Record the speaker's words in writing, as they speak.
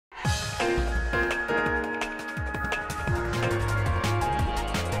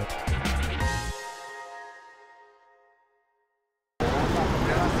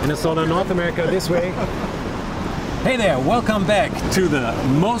Intersolar North America this way. Hey there, welcome back to the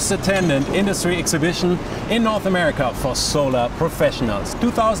most attended industry exhibition in North America for solar professionals.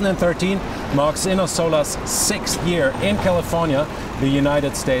 2013 marks Intersolar's 6th year in California, the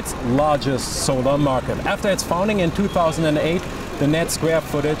United States' largest solar market. After its founding in 2008, the net square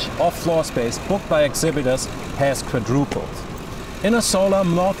footage of floor space booked by exhibitors has quadrupled. Intersolar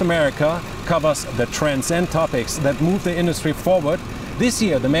North America covers the trends and topics that move the industry forward. This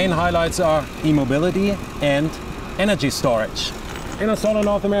year, the main highlights are e-mobility and energy storage. Intersolar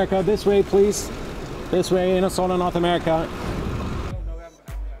North America, this way please. This way, Intersolar North America.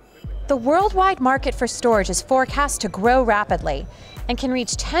 The worldwide market for storage is forecast to grow rapidly and can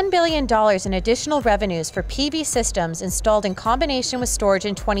reach $10 billion in additional revenues for PV systems installed in combination with storage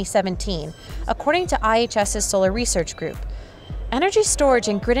in 2017, according to IHS's Solar Research Group. Energy storage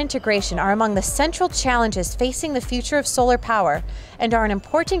and grid integration are among the central challenges facing the future of solar power and are an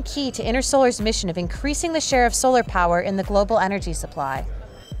important key to Intersolar's mission of increasing the share of solar power in the global energy supply.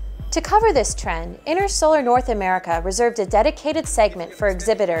 To cover this trend, Intersolar North America reserved a dedicated segment for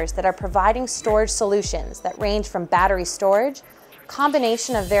exhibitors that are providing storage solutions that range from battery storage,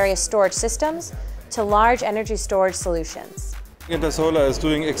 combination of various storage systems, to large energy storage solutions. Intersolar is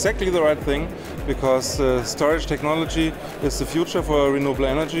doing exactly the right thing because storage technology is the future for renewable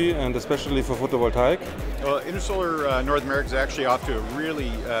energy and especially for photovoltaic. Well, Intersolar North America is actually off to a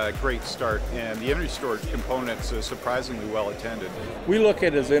really great start, and the energy storage components is surprisingly well attended. We look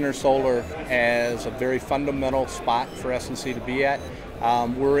at it as Intersolar as a very fundamental spot for S&C to be at.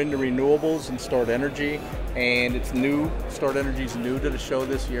 We're into renewables and stored energy, and it's new. Stored energy is new to the show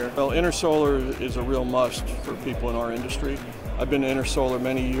this year. Well, Intersolar is a real must for people in our industry. I've been to Intersolar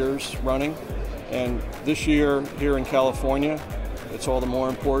many years running, and this year here in California, it's all the more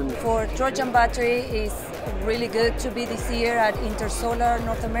important. For Trojan Battery, it's really good to be this year at Intersolar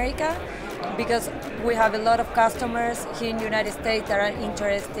North America because we have a lot of customers here in the United States that are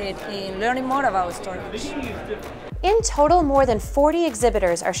interested in learning more about storage. In total, more than 40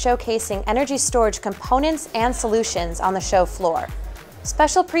 exhibitors are showcasing energy storage components and solutions on the show floor.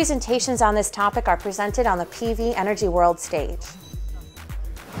 Special presentations on this topic are presented on the PV Energy World stage.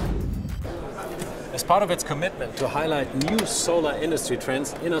 As part of its commitment to highlight new solar industry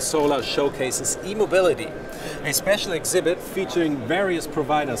trends, Intersolar showcases e-mobility, a special exhibit featuring various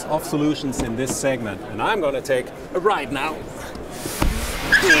providers of solutions in this segment. And I'm going to take a ride now.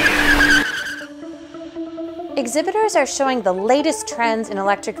 Exhibitors are showing the latest trends in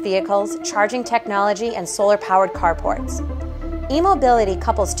electric vehicles, charging technology, and solar-powered carports. E-mobility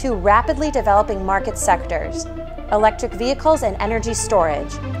couples two rapidly developing market sectors, electric vehicles and energy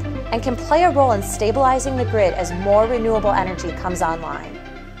storage, and can play a role in stabilizing the grid as more renewable energy comes online.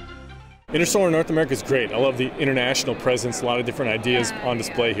 Intersolar North America is great. I love the international presence, a lot of different ideas on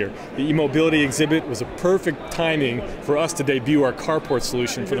display here. The e-mobility exhibit was a perfect timing for us to debut our carport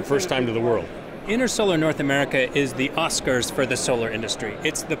solution for the first time to the world. Intersolar North America is the Oscars for the solar industry.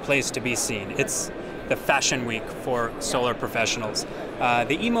 It's the place to be seen. It's the fashion week for solar professionals.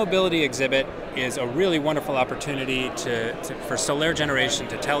 The e-mobility exhibit is a really wonderful opportunity for Solaire Generation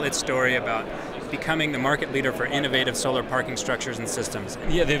to tell its story about becoming the market leader for innovative solar parking structures and systems.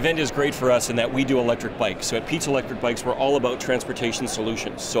 Yeah, the event is great for us in that we do electric bikes. So at Pete's Electric Bikes, we're all about transportation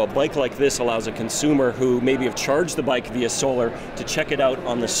solutions. So a bike like this allows a consumer who maybe have charged the bike via solar to check it out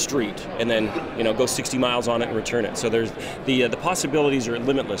on the street and then go 60 miles on it and return it. So there's the possibilities are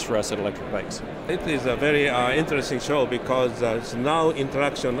limitless for us at Electric Bikes. It is a very interesting show because it's now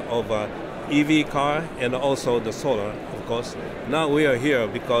interaction of EV car and also the solar, of course. Now we are here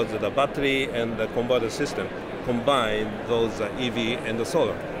because the battery and the converter system combine those EV and the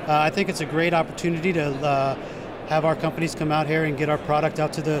solar. I think it's a great opportunity to have our companies come out here and get our product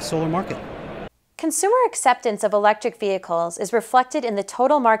out to the solar market. Consumer acceptance of electric vehicles is reflected in the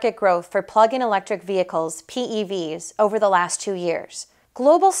total market growth for plug-in electric vehicles, PEVs, over the last 2 years.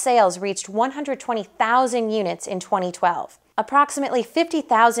 Global sales reached 120,000 units in 2012. Approximately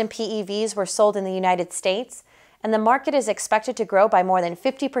 50,000 PEVs were sold in the United States, and the market is expected to grow by more than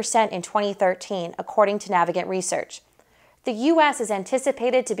 50% in 2013, according to Navigant Research. The U.S. is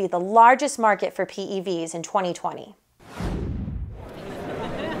anticipated to be the largest market for PEVs in 2020.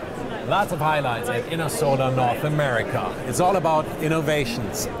 Lots of highlights at Intersolar North America. It's all about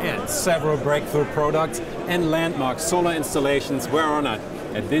innovations, and several breakthrough products and landmark solar installations were honored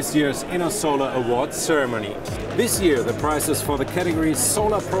at this year's Intersolar Awards ceremony. This year, the prizes for the categories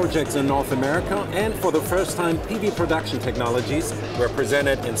Solar Projects in North America and for the first time PV Production Technologies were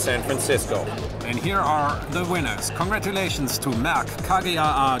presented in San Francisco. And here are the winners. Congratulations to Merck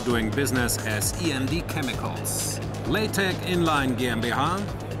KGaA doing business as EMD Chemicals, Latec Inline GmbH,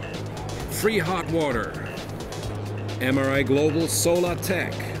 Free Hot Water, MRI Global Solar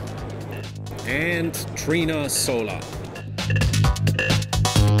Tech, and Trina Solar.